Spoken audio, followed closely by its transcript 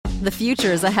The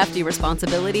future is a hefty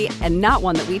responsibility and not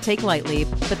one that we take lightly,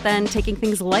 but then taking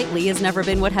things lightly has never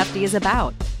been what Hefty is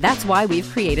about. That's why we've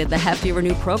created the Hefty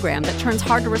Renew program that turns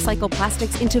hard-to-recycle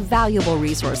plastics into valuable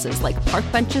resources like park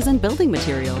benches and building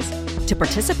materials. To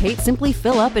participate, simply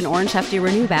fill up an orange Hefty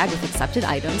Renew bag with accepted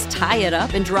items, tie it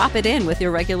up, and drop it in with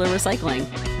your regular recycling.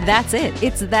 That's it.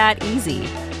 It's that easy.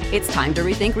 It's time to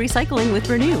rethink recycling with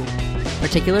Renew.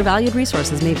 Particular valued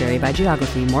resources may vary by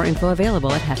geography. More info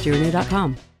available at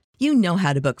heftyrenew.com. You know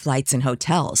how to book flights and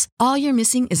hotels. All you're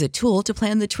missing is a tool to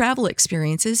plan the travel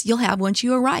experiences you'll have once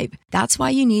you arrive. That's why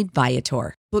you need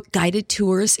Viator. Book guided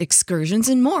tours, excursions,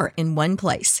 and more in one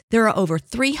place. There are over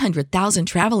 300,000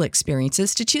 travel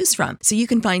experiences to choose from, so you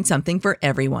can find something for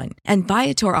everyone. And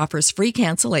Viator offers free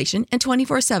cancellation and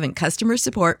 24/7 customer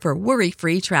support for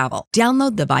worry-free travel.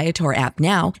 Download the Viator app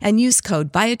now and use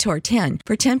code Viator10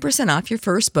 for 10% off your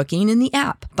first booking in the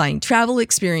app. Find travel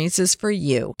experiences for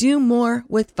you. Do more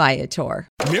with Viator.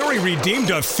 Mary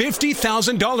redeemed a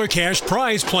 $50,000 cash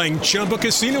prize playing Chumba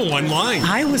Casino online.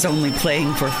 I was only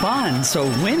playing for fun, so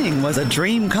winning was a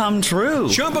dream come true.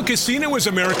 Chumba Casino is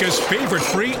America's favorite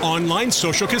free online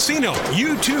social casino.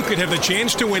 You too could have the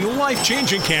chance to win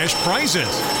life-changing cash prizes.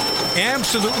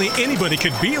 Absolutely anybody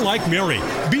could be like Mary.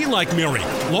 Be like Mary.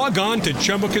 Log on to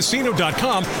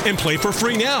ChumbaCasino.com and play for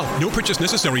free now. No purchase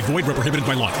necessary. Void where prohibited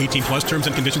by law. 18 plus terms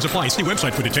and conditions apply. See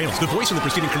website for details. The voice in the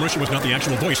preceding commercial was not the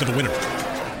actual voice of the winner.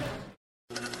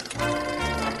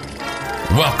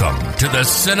 Welcome to the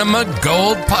Cinema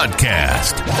Gold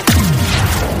Podcast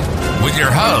with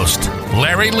your host,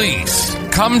 Larry Leese.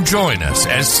 Come join us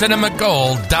as Cinema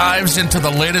Gold dives into the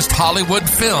latest Hollywood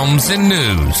films and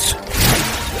news.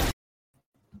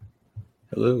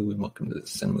 Hello and welcome to the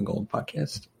Cinema Gold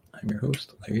Podcast. I'm your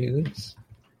host, Larry Leese.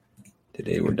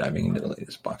 Today we're diving into the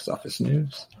latest box office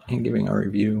news and giving our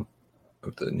review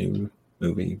of the new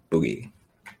movie Boogie.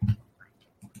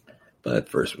 But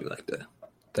first we'd like to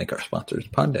thank our sponsors,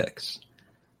 Poddex.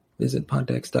 Visit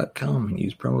poddex.com and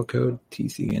use promo code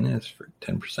TCNS for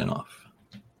 10% off.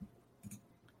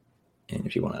 And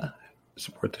if you want to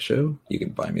support the show, you can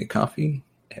buy me a coffee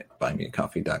at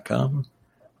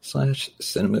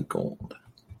buymeacoffee.com/cinemagold.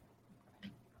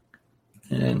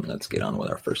 And let's get on with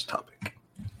our first topic.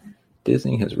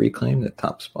 Disney has reclaimed the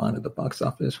top spot at the box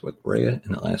office with Raya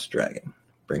and the Last Dragon,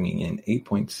 bringing in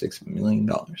 $8.6 million.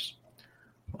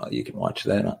 While you can watch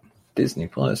that on Disney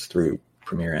Plus through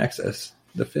Premier Access,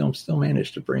 the film still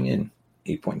managed to bring in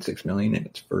 $8.6 million in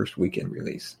its first weekend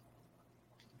release.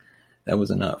 That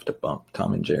was enough to bump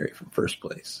Tom and Jerry from first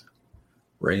place.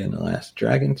 Raya and the Last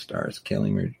Dragon stars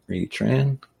Kelly Marie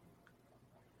Tran.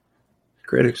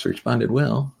 Critics responded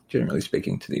well, generally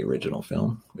speaking, to the original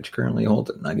film, which currently holds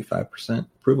a 95%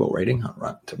 approval rating on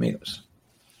Rotten Tomatoes.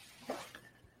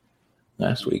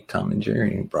 Last week, Tom and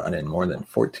Jerry brought in more than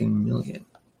 $14 million,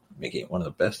 making it one of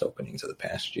the best openings of the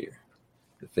past year.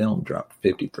 The film dropped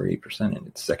 53% in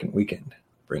its second weekend,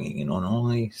 bringing in on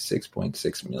only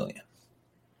 $6.6 million.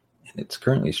 And it's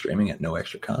currently streaming at no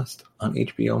extra cost on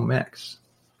HBO Max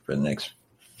for the next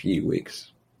few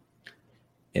weeks.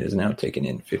 It has now taken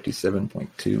in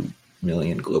 $57.2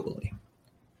 million globally.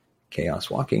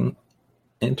 Chaos Walking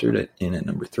entered it in at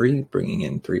number 3, bringing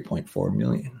in $3.4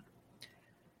 million.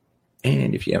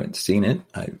 And if you haven't seen it,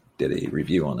 I did a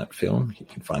review on that film you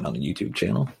can find on the YouTube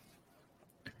channel.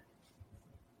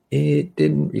 It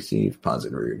didn't receive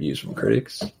positive reviews from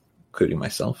critics, including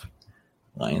myself.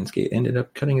 Lionsgate ended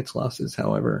up cutting its losses,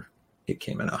 however, it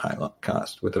came at a high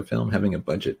cost, with the film having a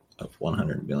budget of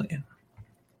 $100 million.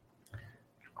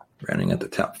 Rounding out the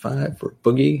top 5 for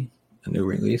Boogie, a new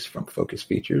release from Focus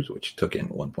Features, which took in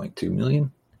 $1.2 million.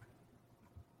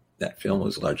 That film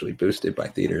was largely boosted by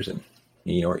theaters in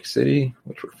New York City,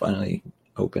 which were finally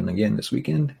open again this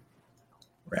weekend.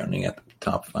 Rounding out the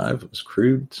top 5 was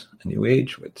Croods, A New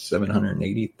Age, with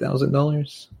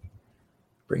 $780,000,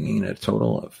 bringing in a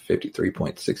total of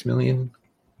 $53.6 million.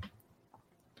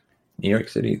 New York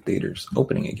City theaters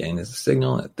opening again is a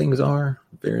signal that things are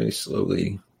very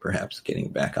slowly, perhaps getting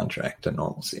back on track to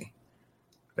normalcy.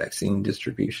 Vaccine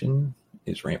distribution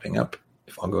is ramping up.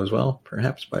 If all goes well,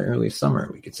 perhaps by early summer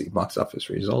we could see box office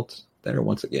results that are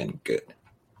once again good,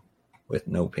 with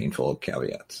no painful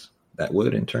caveats. That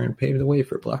would in turn pave the way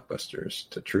for blockbusters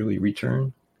to truly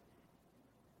return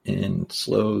and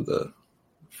slow the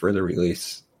further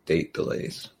release date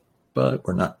delays. But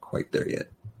we're not quite there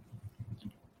yet.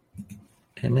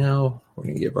 And now we're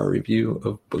going to give our review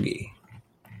of Boogie.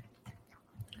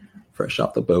 Fresh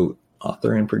off the boat,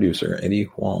 author and producer Eddie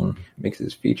Huang makes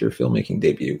his feature filmmaking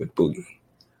debut with Boogie,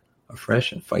 a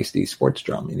fresh and feisty sports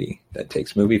dramedy that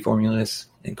takes movie formulas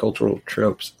and cultural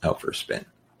tropes out for a spin.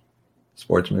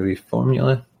 Sports movie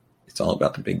formula It's all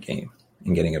about the big game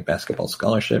and getting a basketball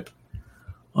scholarship.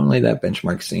 Only that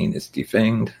benchmark scene is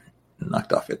defanged and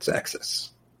knocked off its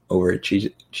axis.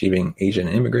 Overachieving Asian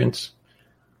immigrants.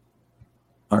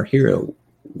 Our hero,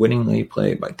 winningly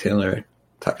played by Taylor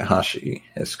Takahashi,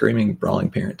 has screaming, brawling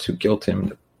parents who guilt him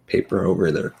to paper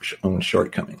over their own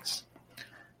shortcomings.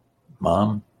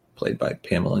 Mom, played by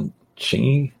Pamela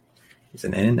Cheney, is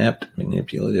an inept,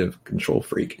 manipulative control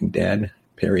freak, and Dad,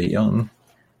 Perry Young,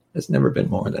 has never been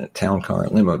more than a town car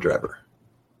limo driver,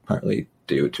 partly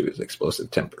due to his explosive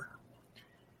temper.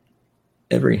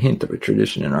 Every hint of a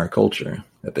tradition in our culture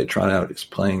that they trot out is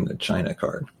playing the China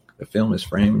card. The film is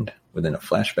framed within a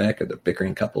flashback of the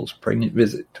bickering couple's pregnant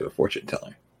visit to a fortune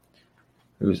teller,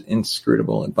 whose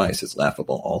inscrutable advice is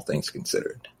laughable, all things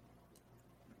considered.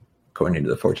 According to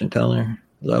the fortune teller,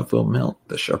 love will melt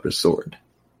the sharpest sword.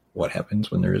 What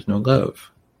happens when there is no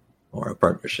love or a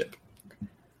partnership?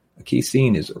 A key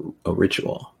scene is a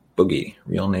ritual. Boogie,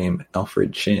 real name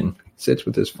Alfred Chin, sits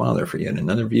with his father for yet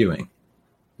another viewing.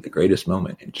 The greatest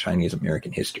moment in Chinese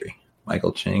American history.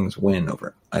 Michael Chang's win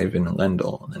over Ivan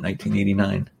Lendl in the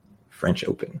 1989 French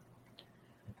Open.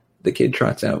 The kid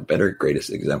trots out better greatest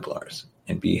exemplars.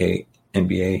 NBA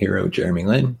hero Jeremy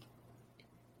Lin.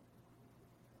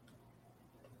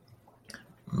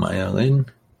 Maya Lin?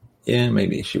 Yeah,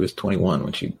 maybe. She was 21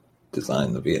 when she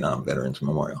designed the Vietnam Veterans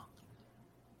Memorial.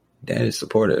 Dad is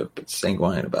supportive, but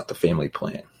sanguine about the family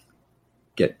plan.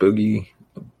 Get Boogie,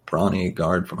 a brawny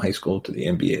guard from high school, to the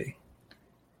NBA.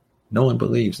 No one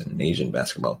believes in an Asian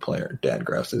basketball player, Dad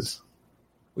grouses.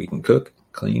 We can cook,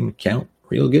 clean, count,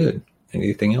 real good.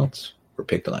 Anything else, we're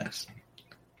picked last.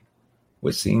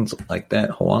 With scenes like that,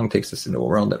 Huang takes us into a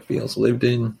world that feels lived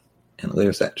in and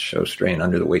lives that show strain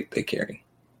under the weight they carry.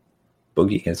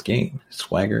 Boogie has game,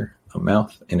 swagger, a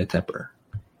mouth, and a temper.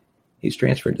 He's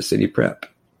transferred to City Prep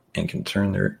and can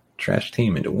turn their trash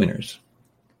team into winners.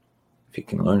 If he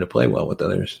can learn to play well with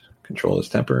others, control his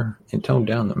temper, and tone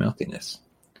down the mouthiness.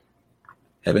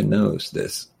 Heaven knows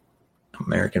this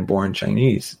American-born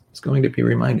Chinese is going to be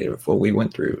reminded of what we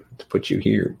went through to put you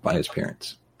here by his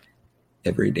parents.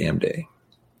 Every damn day.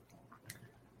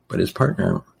 But his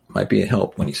partner might be a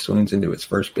help when he swoons into his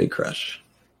first big crush.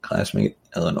 Classmate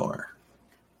Eleanor,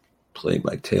 played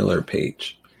by Taylor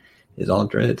Page, is all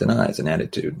dreads and eyes and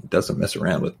attitude and doesn't mess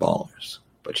around with ballers,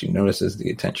 but she notices the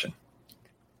attention.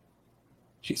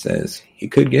 She says he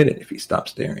could get it if he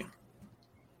stops staring.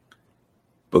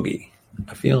 Boogie,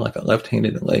 I feel like a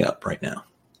left-handed layup right now.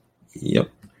 Yep,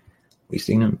 we've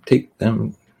seen him take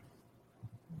them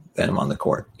on the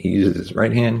court. He uses his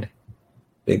right hand,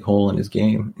 big hole in his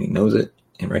game, and he knows it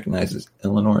and recognizes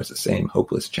Eleanor as the same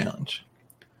hopeless challenge.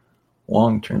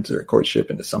 Wong turns their courtship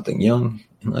into something young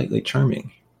and lightly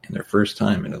charming, and their first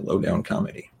time in a low-down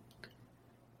comedy.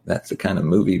 That's the kind of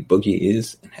movie Boogie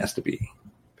is and has to be,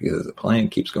 because as the plan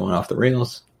keeps going off the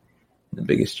rails, the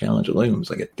biggest challenge looms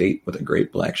like a date with a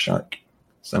great black shark.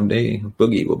 Someday,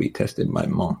 Boogie will be tested by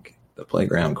Monk, the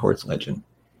playground courts legend,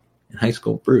 and high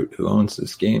school brute who owns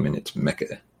this game in its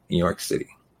mecca, New York City.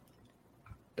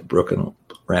 The Brooklyn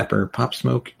rapper Pop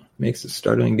Smoke makes his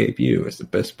startling debut as the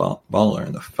best baller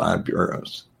in the 5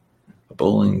 boroughs. A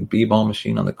bowling b-ball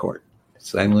machine on the court.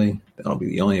 Sadly, that'll be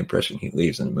the only impression he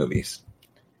leaves in the movies,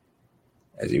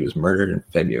 as he was murdered in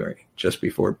February, just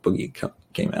before Boogie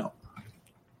came out.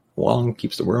 Wong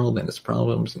keeps the world and its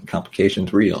problems and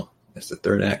complications real as the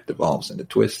third act evolves into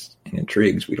twists and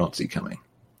intrigues we don't see coming.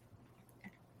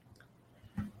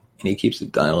 And he keeps the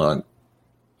dialogue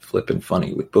flippin'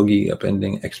 funny, with Boogie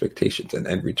upending expectations at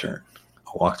every turn.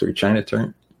 A walk through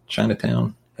Chinatown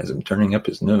has him turning up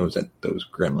his nose at those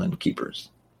gremlin keepers,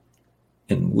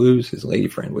 and woos his lady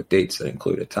friend with dates that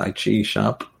include a Tai Chi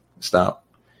stop,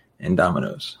 and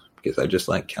dominoes, because I just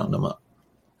like counting them up.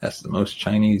 That's the most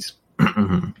Chinese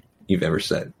you've ever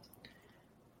said.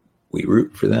 We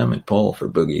root for them and pull for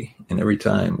Boogie, and every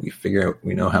time we figure out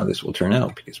we know how this will turn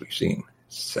out because we've seen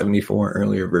 74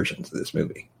 earlier versions of this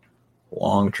movie.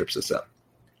 Wong trips us up.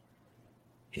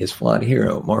 His flawed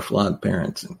hero, more flawed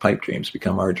parents, and pipe dreams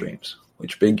become our dreams,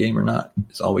 which, big game or not,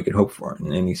 is all we could hope for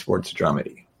in any sports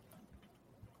dramedy.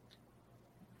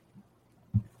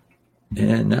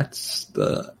 And that's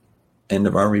the end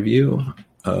of our review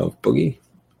of Boogie.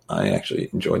 I actually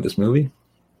enjoyed this movie.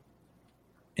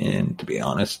 And to be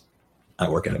honest, I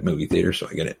work at a movie theater, so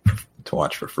I get it to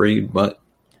watch for free, but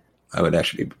I would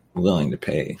actually be willing to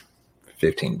pay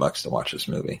 $15 to watch this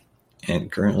movie.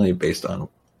 And currently, based on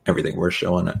everything we're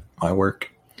showing at my work,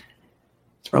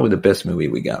 it's probably the best movie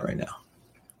we got right now.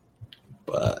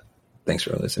 But thanks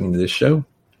for listening to this show.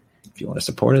 If you want to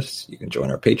support us, you can join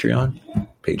our Patreon,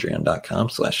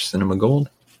 patreon.com/cinemagold.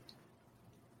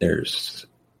 There's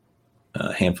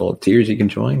a handful of tiers you can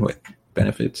join with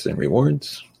benefits and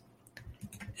rewards.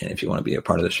 And if you want to be a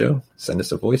part of the show, send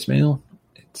us a voicemail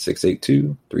at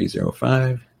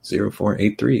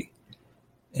 682-305-0483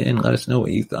 and let us know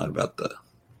what you thought about the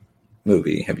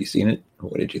movie. Have you seen it?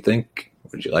 What did you think?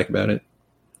 What did you like about it?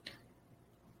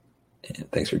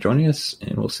 And thanks for joining us,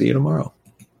 and we'll see you tomorrow.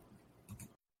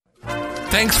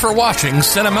 Thanks for watching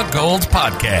Cinema Gold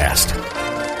Podcast.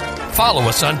 Follow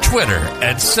us on Twitter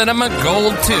at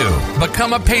CinemaGold2.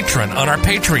 Become a patron on our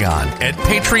Patreon at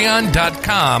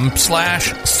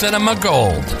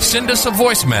patreon.com/cinemagold. Send us a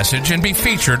voice message and be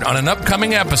featured on an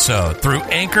upcoming episode through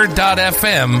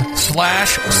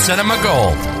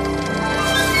anchor.fm/cinemagold.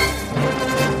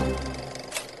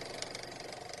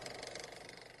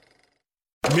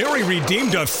 Mary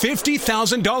redeemed a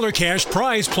 $50,000 cash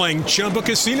prize playing Chumba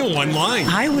Casino online.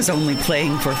 I was only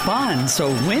playing for fun, so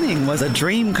winning was a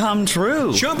dream come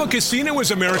true. Chumba Casino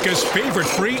is America's favorite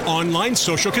free online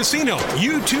social casino.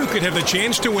 You too could have the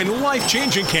chance to win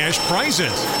life-changing cash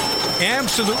prizes.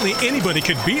 Absolutely anybody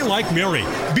could be like Mary.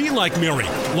 Be like Mary.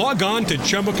 Log on to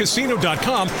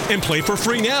ChumbaCasino.com and play for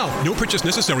free now. No purchase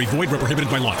necessary. Void where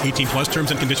prohibited by law. 18 plus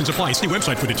terms and conditions apply. See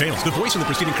website for details. The voice in the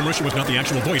preceding commercial was not the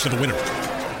actual voice of the winner.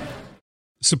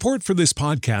 Support for this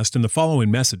podcast and the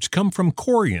following message come from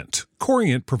Corient.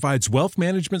 Corient provides wealth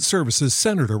management services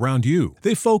centered around you.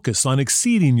 They focus on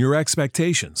exceeding your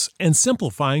expectations and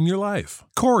simplifying your life.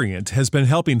 Corient has been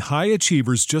helping high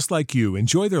achievers just like you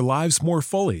enjoy their lives more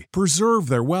fully, preserve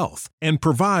their wealth, and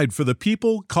provide for the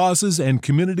people, causes, and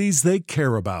communities they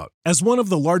care about. As one of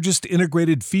the largest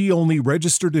integrated fee-only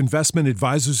registered investment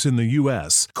advisors in the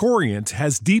U.S., Corient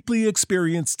has deeply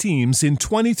experienced teams in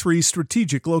 23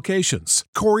 strategic locations.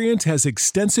 Corient has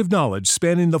extensive knowledge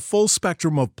spanning the full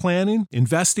spectrum of planning,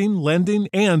 investing, lending,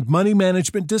 and money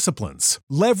management disciplines.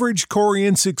 Leverage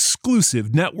Corient's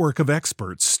exclusive network of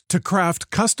experts to craft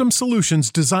custom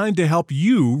solutions designed to help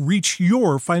you reach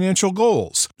your financial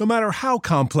goals, no matter how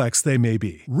complex they may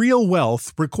be. Real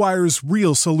wealth requires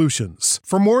real solutions.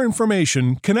 For more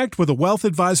information, connect with a wealth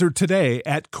advisor today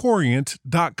at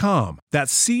Corient.com.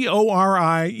 That's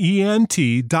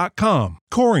Corient.com.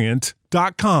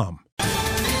 Corient.com.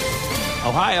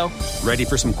 Ohio, ready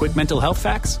for some quick mental health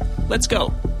facts? Let's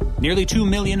go. Nearly 2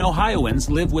 million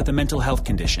Ohioans live with a mental health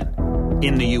condition.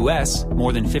 In the U.S.,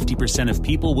 more than 50% of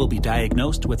people will be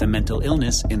diagnosed with a mental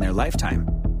illness in their lifetime.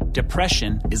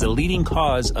 Depression is a leading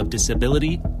cause of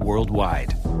disability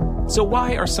worldwide. So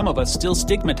why are some of us still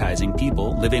stigmatizing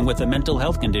people living with a mental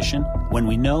health condition when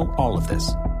we know all of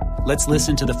this? Let's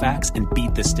listen to the facts and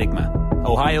beat the stigma.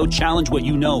 Ohio, challenge what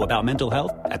you know about mental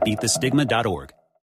health at beatthestigma.org.